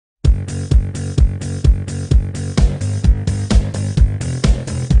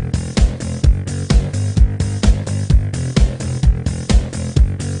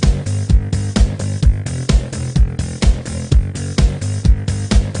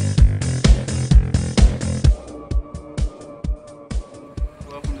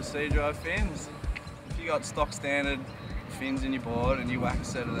C-drivefins. If you got stock standard fins in your board and you whack a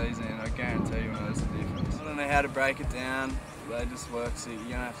set of these in, I guarantee you'll notice the difference. I don't know how to break it down, they just work, so you're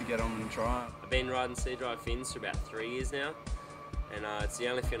going to have to get on and try them. I've been riding C-drivefins for about 3 years now, and it's the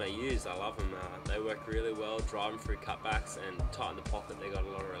only fin I use. I love them. They work really well, drive them through cutbacks and tighten the pocket. They got a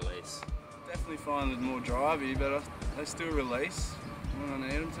lot of release. Definitely find it more drivey, but they still release when I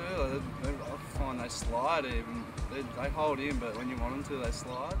need them to. I find they slide even. They hold in, but when you want them to, they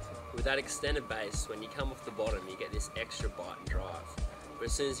slide. With that extended base, when you come off the bottom, you get this extra bite and drive. But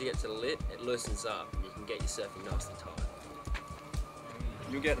as soon as you get to the lip, it loosens up and you can get your surfing nice and tight.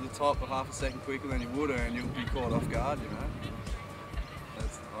 You'll get to the top a half a second quicker than you would, and you'll be caught off guard, you know.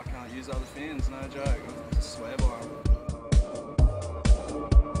 I can't use other fins, no joke. I swear by them.